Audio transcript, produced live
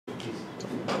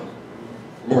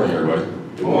morning, everybody.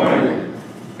 Good morning.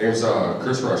 My name's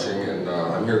Chris Rushing, and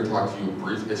I'm here to talk to you a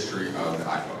brief history of the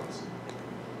iPhones.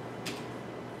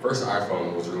 First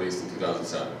iPhone was released in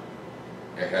 2007.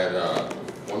 It had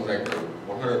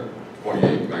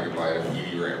 128 megabyte of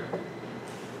ED RAM.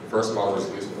 The first model was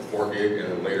released with a 4 gig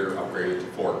and then later upgraded to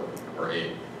 4 or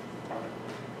 8.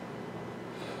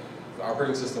 The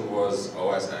operating system was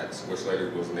OS X, which later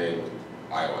was named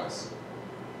iOS.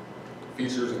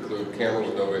 Features include camera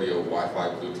with no video,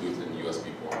 Wi-Fi, Bluetooth, and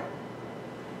USB port.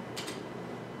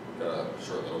 Got a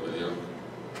short little video.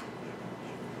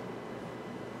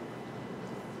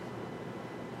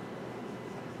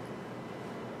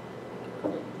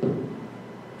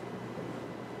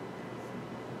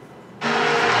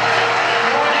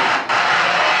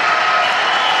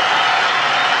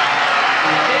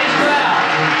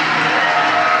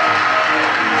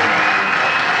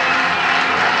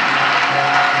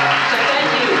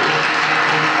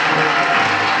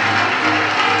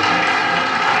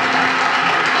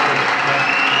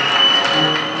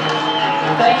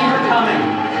 Thank you for coming.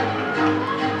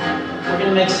 We're going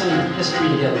to make some history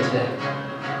together today.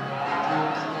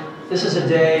 This is a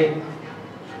day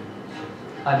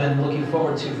I've been looking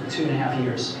forward to for 2.5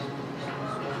 years.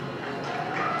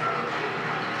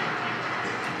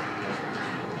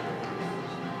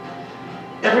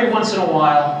 Every once in a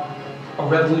while, a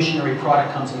revolutionary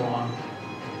product comes along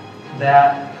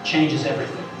that changes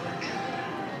everything.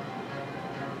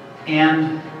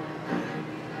 And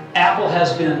Apple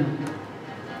has been,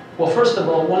 well, first of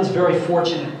all, one's very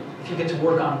fortunate if you get to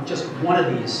work on just one of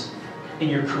these in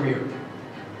your career.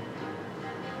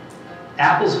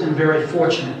 Apple's been very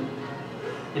fortunate.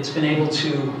 It's been able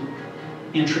to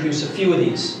introduce a few of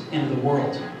these into the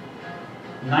world.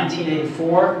 In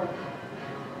 1984,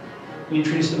 we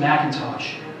introduced the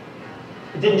Macintosh.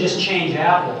 It didn't just change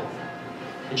Apple,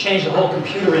 it changed the whole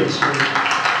computer industry.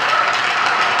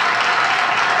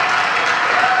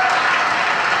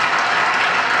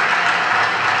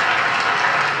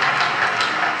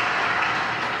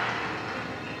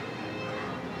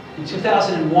 In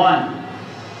 2001,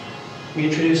 we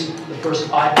introduced the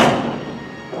first iPhone.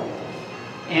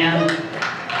 And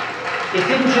it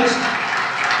didn't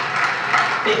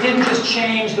just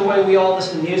change the way we all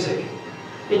listen to music.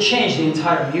 It changed the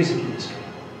entire music industry.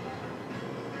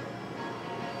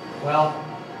 Well,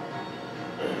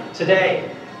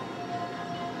 today,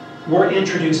 we're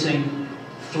introducing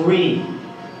 3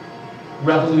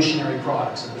 revolutionary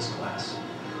products of this class.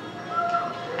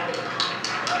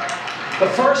 The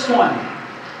first one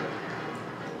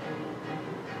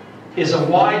is a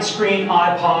widescreen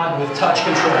iPod with touch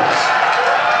controls.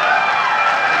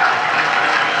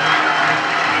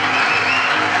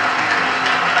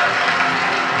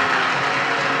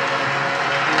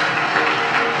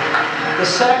 The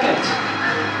second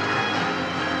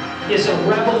is a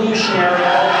revolutionary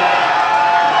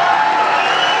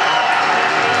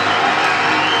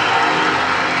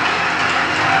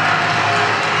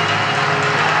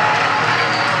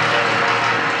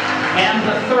and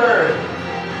the third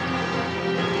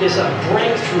is a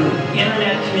breakthrough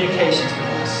internet communications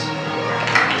device.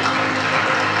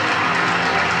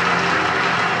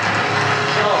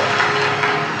 So,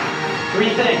 3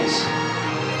 things.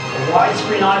 A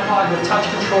widescreen iPod with touch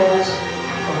controls, a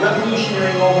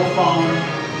revolutionary mobile phone,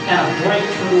 and a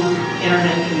breakthrough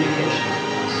internet communication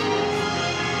device.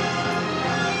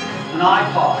 An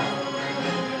iPod,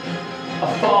 a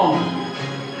phone,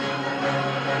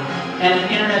 and an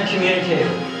internet communicator.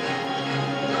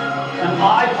 An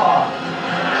iPod,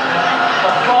 a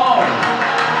phone.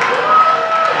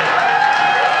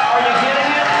 Are you getting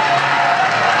it?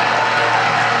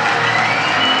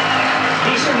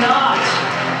 These are not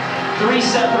 3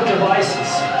 separate devices.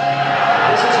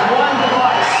 This is one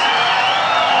device.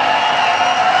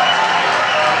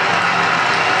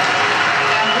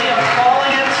 And we are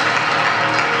calling it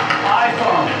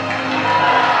iPhone.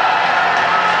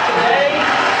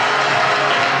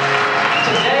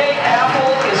 Today, Apple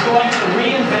is going to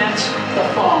reinvent the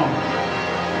phone.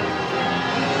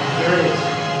 Here it is.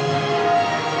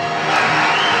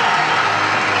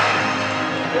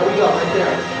 There we go, right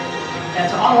there. And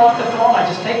to unlock the phone, I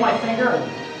just take my finger and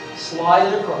slide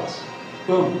it across.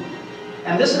 Boom.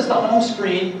 And this is the home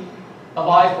screen of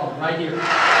iPhone, right here.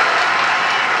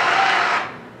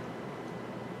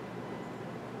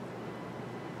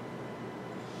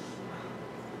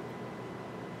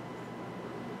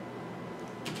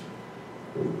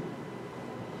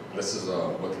 This is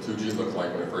what the 2G looked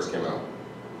like when it first came out.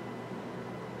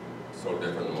 So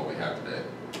different than what we have today.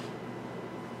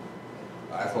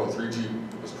 The iPhone 3G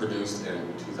was produced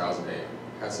in 2008.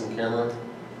 Had same camera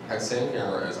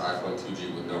as iPhone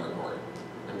 2G with no recording.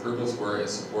 Improvements were it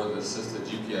supported assisted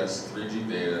GPS, 3G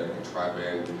data, and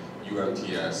tri-band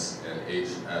UMTS and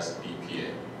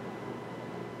HSBPA.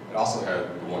 It also had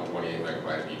the 128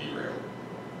 megabyte ED RAM.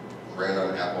 Ran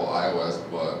on Apple iOS,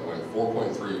 but when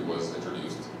 4.3 was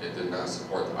introduced, it did not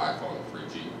support the iPhone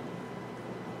 3G.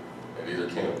 It either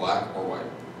came in black or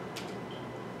white.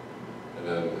 And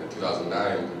then in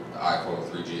 2009, the iPhone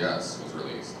 3GS was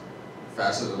released.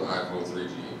 Faster than the iPhone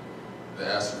 3G. The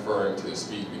S referring to the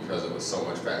speed because it was so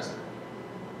much faster.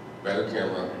 Better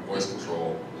camera, voice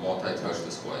control, multi-touch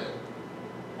display.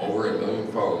 Over 1 million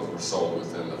phones were sold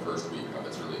within the first week of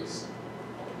its release.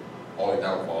 Only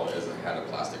downfall is it had a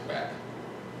plastic back.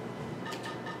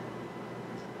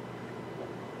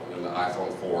 And then the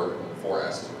iPhone 4 and the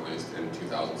 4S was released in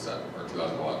 2007 or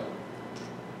 2011.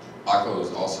 iCloud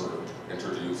was also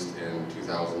introduced in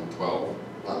 2012,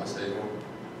 if I'm not mistaken.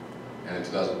 And in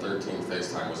 2013,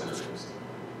 FaceTime was introduced.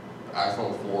 The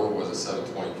iPhone 4 was a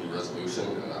 720p resolution,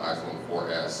 and the iPhone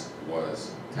 4S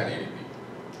was 1080p.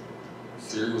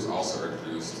 Siri was also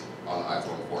introduced on the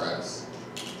iPhone 4S.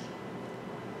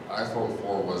 The iPhone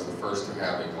 4 was the first to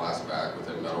have a glass back with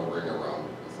a metal ring around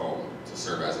the phone to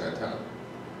serve as an antenna.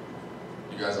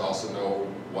 You guys also know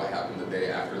what happened the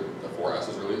day after the 4S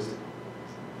was released?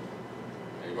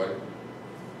 Anybody?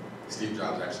 Steve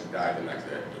Jobs actually died the next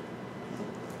day.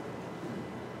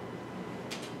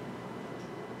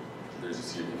 There's you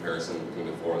see a comparison between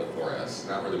the 4 and the 4S.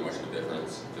 Not really much of a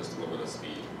difference, just a little bit of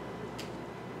speed.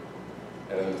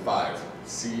 And then the 5,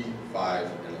 C5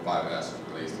 and the 5S was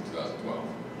released in 2012.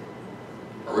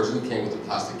 Originally came with a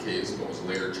plastic case, but was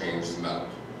later changed to metal.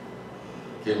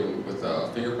 Came with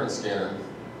a fingerprint scanner,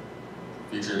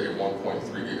 featured a 1.3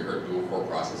 gigahertz dual-core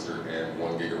processor and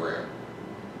 1 gig of RAM.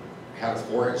 It had a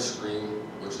 4-inch screen,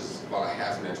 which is about a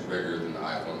 ½ inch bigger than the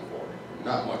iPhone 4.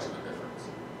 Not much of a difference.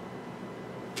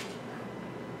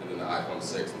 And then the iPhone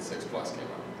 6 and 6 Plus came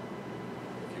out.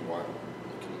 If you want,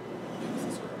 you can move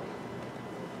this around.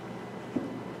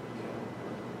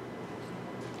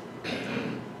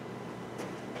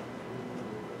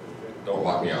 Don't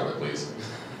lock me out of it, please.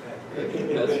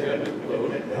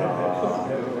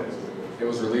 It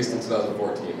was released in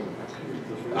 2014.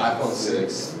 The iPhone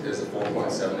 6 is a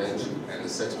 4.7 inch and the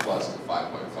 6 Plus is a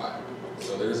 5.5.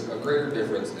 So there's a greater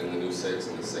difference in the new 6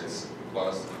 and the 6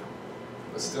 Plus,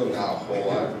 but still not a whole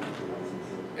lot.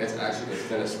 It's actually the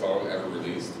thinnest phone ever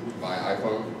released by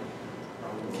iPhone.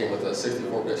 It came with a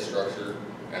 64-bit structure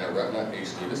and a Retina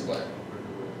HD display.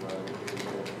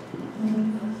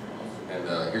 And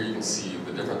here you can see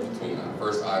the difference between the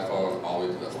first iPhone all the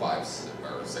way to the 5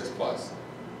 or 6 Plus.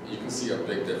 You can see a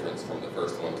big difference from the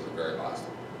first one to the very last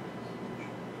one.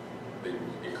 They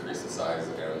increased the size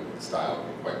and the style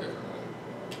quite differently.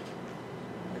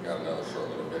 I got another short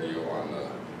little video on the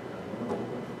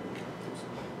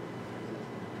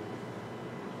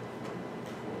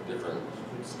different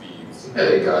speeds.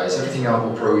 Hey guys, Everything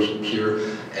Apple Pro here,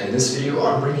 and in this video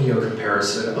I'm bringing you a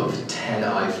comparison of 10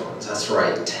 iPhones. That's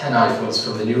right, 10 iPhones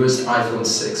from the newest iPhone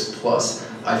 6 Plus,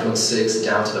 iPhone 6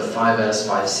 down to the 5S,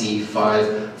 5C,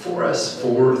 5, 4S,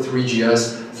 4,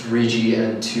 3GS, 3G,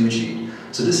 and 2G.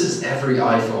 So this is every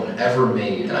iPhone ever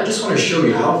made, and I just want to show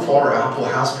you how far Apple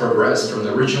has progressed from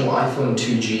the original iPhone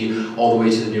 2G all the way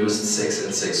to the newest 6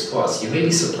 and 6 Plus. You may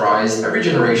be surprised, every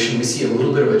generation we see a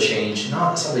little bit of a change,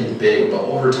 not something big, but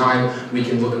over time we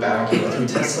can look back through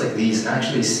tests like these and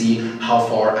actually see how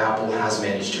far Apple has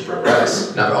managed to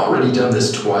progress. Now I've already done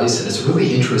this twice, and it's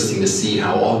really interesting to see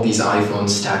how all of these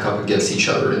iPhones stack up against each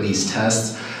other in these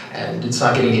tests. And it's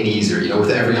not getting any easier. You know,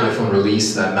 with every iPhone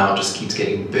release, that amount just keeps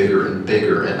getting bigger and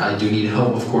bigger. And I do need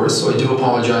help, of course, so I do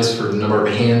apologize for the number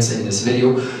of hands in this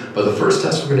video. But the first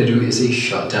test we're going to do is a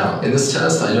shutdown. In this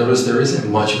test, I noticed there isn't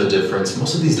much of a difference.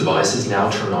 Most of these devices now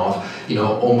turn off, you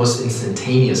know, almost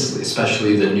instantaneously,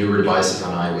 especially the newer devices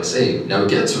on iOS 8. Now it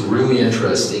gets really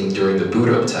interesting during the boot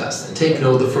up test. And take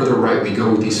note, the further right we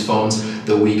go with these phones,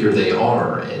 the weaker they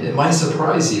are. And it might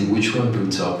surprise you which one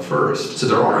boots up first. So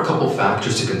there are a couple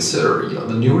factors to consider. You know,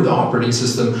 the newer the operating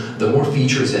system, the more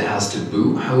features it has to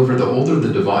boot. However, the older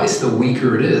the device, the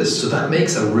weaker it is. So that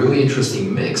makes a really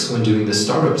interesting mix when doing the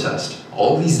startup test.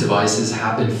 All of these devices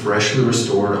have been freshly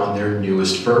restored on their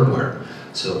newest firmware.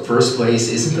 So first place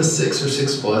isn't the 6 or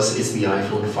 6 Plus, it's the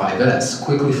iPhone 5S,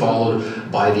 quickly followed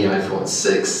by the iPhone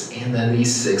 6, and then the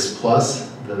 6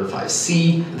 Plus, then the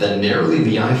 5C, then narrowly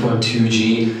the iPhone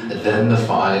 2G, then the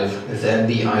 5, then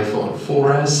the iPhone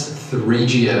 4S,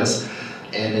 3GS,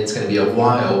 and it's going to be a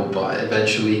while, but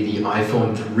eventually the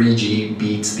iPhone 3G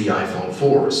beats the iPhone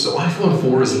 4. So iPhone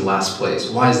 4 is in last place.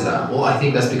 Why is that? Well, I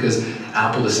think that's because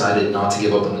Apple decided not to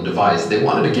give up on the device. They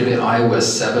wanted to give it iOS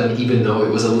 7 even though it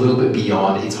was a little bit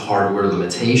beyond its hardware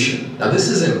limitation. Now this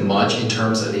isn't much in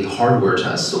terms of a hardware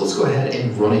test, so let's go ahead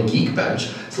and run a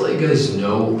Geekbench to let you guys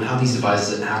know how these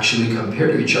devices actually compare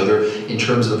to each other in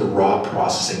terms of raw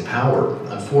processing power.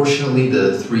 Unfortunately,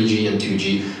 the 3G and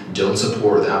 2G don't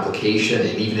support the application,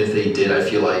 and even if they did, I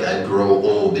feel like I'd grow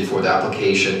old before the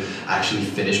application actually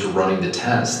finished running the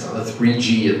test. On the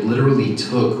 3G, it literally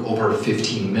took over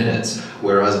 15 minutes,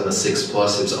 whereas on the 6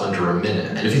 Plus, it was under a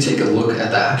minute. And if you take a look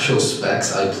at the actual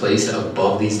specs I placed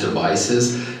above these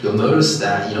devices, you'll notice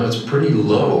that, it's pretty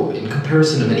low in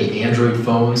comparison to many Android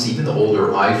phones, even the older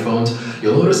iPhones.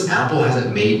 You'll notice Apple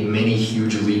hasn't made many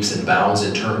huge leaps and bounds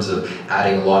in terms of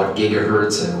adding a lot of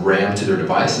gigahertz and RAM to their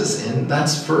devices, and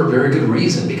that's for a very good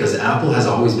reason, because Apple has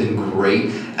always been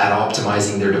great at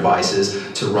optimizing their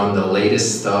devices to run the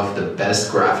latest stuff, the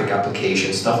best graphic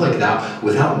applications, stuff like that,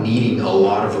 without needing a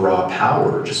lot of raw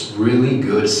power. Just really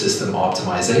good system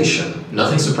optimization.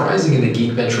 Nothing surprising in the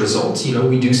Geekbench results.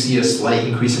 We do see a slight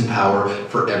increase in power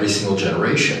for every single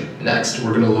generation. Next,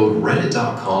 we're going to load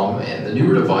Reddit.com, and the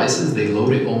newer devices, they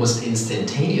load it almost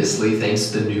instantaneously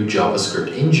thanks to the new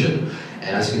JavaScript engine.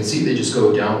 And as you can see, they just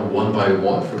go down one by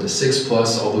one from the 6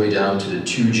 Plus all the way down to the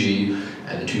 2G,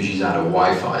 and the 2G is out of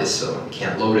Wi-Fi, so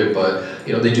can't load it, but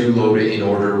they do load it in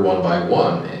order one by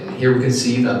one. And here we can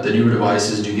see that the newer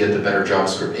devices do get the better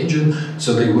JavaScript engine,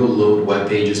 so they will load web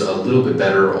pages a little bit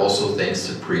better, also thanks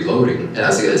to preloading. And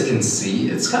as you guys can see,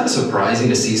 it's kind of surprising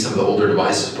to see some of the older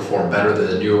devices perform better than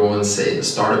the newer ones, say in the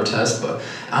startup test, but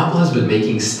Apple has been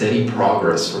making steady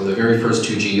progress from the very first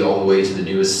 2G all the way to the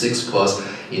newest 6 Plus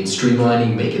in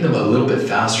streamlining, making them a little bit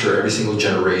faster every single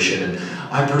generation. And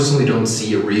I personally don't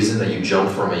see a reason that you jump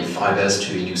from a 5S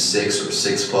to a new 6 or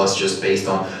 6 Plus just based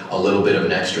on a little bit of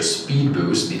an extra speed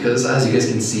boost, because as you guys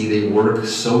can see, they work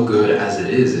so good as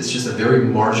it is. It's just a very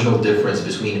marginal difference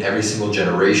between every single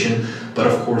generation, but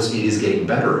of course it is getting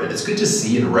better. And it's good to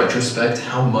see in retrospect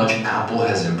how much Apple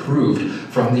has improved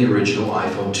from the original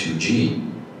iPhone 2G.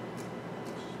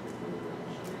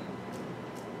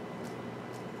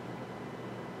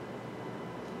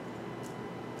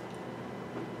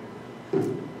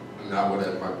 Now I would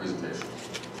end my presentation.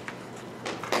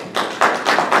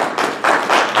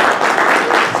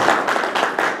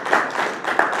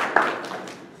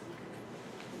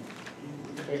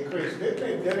 Hey Chris, didn't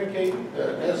they dedicate the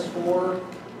S4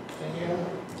 to him?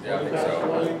 Yeah, I think Passed so.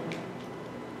 away?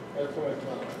 That's what I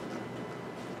thought.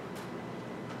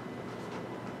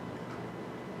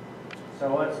 So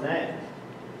what's next?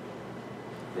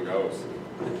 Who knows?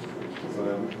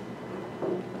 Weren't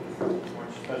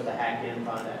you supposed to hack in and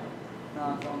find out?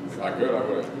 No, it's on the If I could, I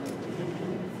would.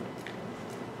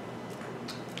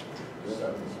 Just